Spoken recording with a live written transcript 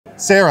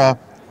Sarah,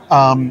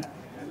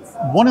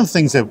 one of the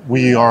things that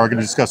we are going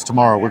to discuss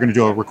tomorrow, we're going to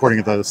do a recording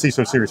of the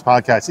CISO series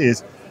podcast,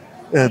 is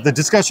the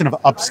discussion of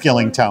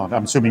upskilling talent.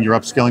 I'm assuming you're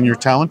upskilling your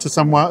talent to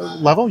some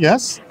level,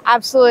 yes?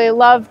 Absolutely.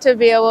 Love to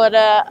be able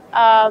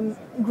to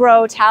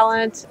grow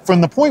talent.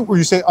 From the point where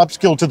you say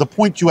upskill to the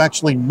point you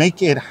actually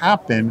make it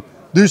happen,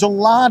 there's a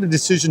lot of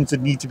decisions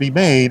that need to be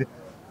made.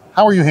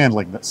 How are you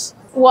handling this?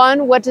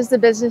 One, what does the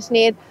business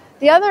need?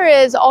 The other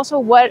is also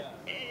what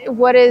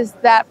is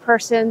that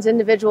person's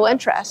individual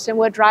interest and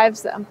what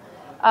drives them.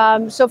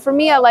 So for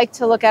me, I like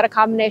to look at a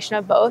combination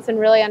of both and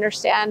really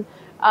understand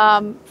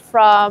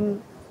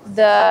from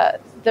the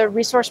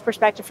resource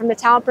perspective, from the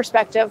talent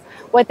perspective,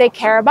 what they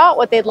care about,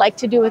 what they'd like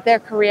to do with their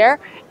career,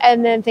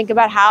 and then think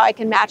about how I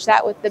can match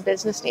that with the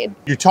business need.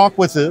 You talk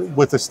with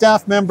a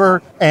staff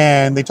member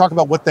and they talk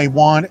about what they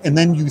want, and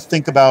then you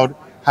think about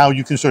how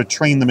you can sort of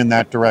train them in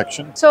that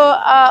direction. So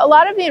a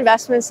lot of the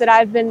investments that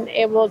I've been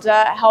able to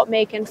help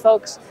make in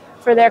folks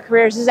for their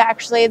careers is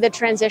actually the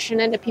transition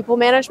into people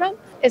management.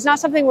 It's not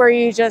something where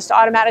you just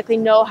automatically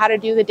know how to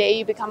do the day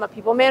you become a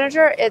people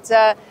manager. It's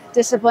a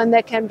discipline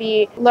that can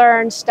be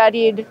learned,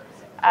 studied,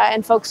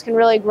 and folks can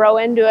really grow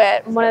into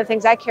it. One of the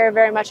things I care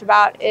very much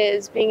about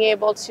is being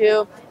able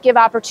to give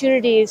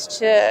opportunities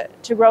to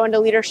grow into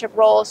leadership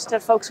roles to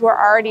folks who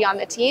are already on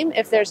the team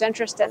if there's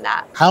interest in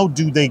that. How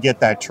do they get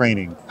that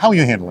training? How are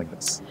you handling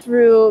this?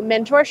 Through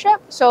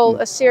mentorship, so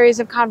a series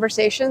of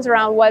conversations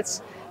around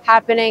what's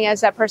happening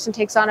as that person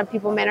takes on a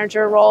people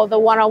manager role, the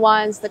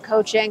one-on-ones, the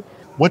coaching.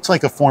 What's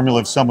like a formula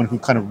of someone who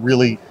kind of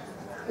really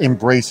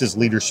embraces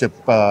leadership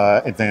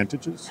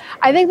advantages?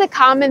 I think the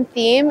common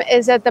theme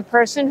is that the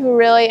person who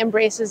really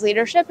embraces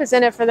leadership is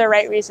in it for the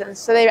right reasons.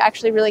 So they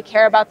actually really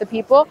care about the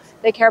people,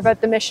 they care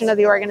about the mission of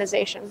the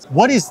organization.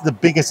 What is the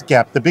biggest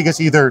gap, the biggest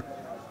either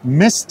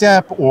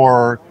misstep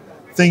or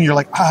thing you're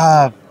like,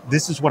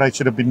 this is what I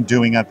should have been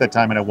doing at that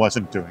time and I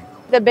wasn't doing?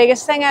 The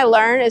biggest thing I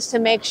learned is to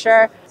make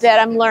sure that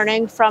I'm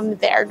learning from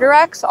their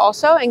directs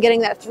also and getting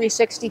that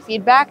 360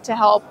 feedback to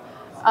help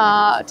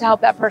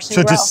that person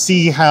grow. So to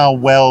see how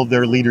well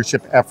their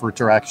leadership efforts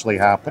are actually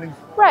happening.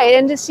 Right,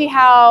 and to see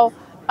how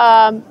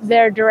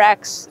their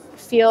directs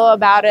feel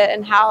about it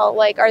and how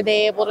are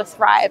they able to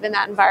thrive in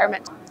that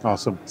environment.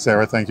 Awesome.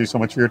 Sarah, thank you so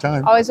much for your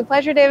time. Always a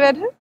pleasure,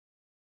 David.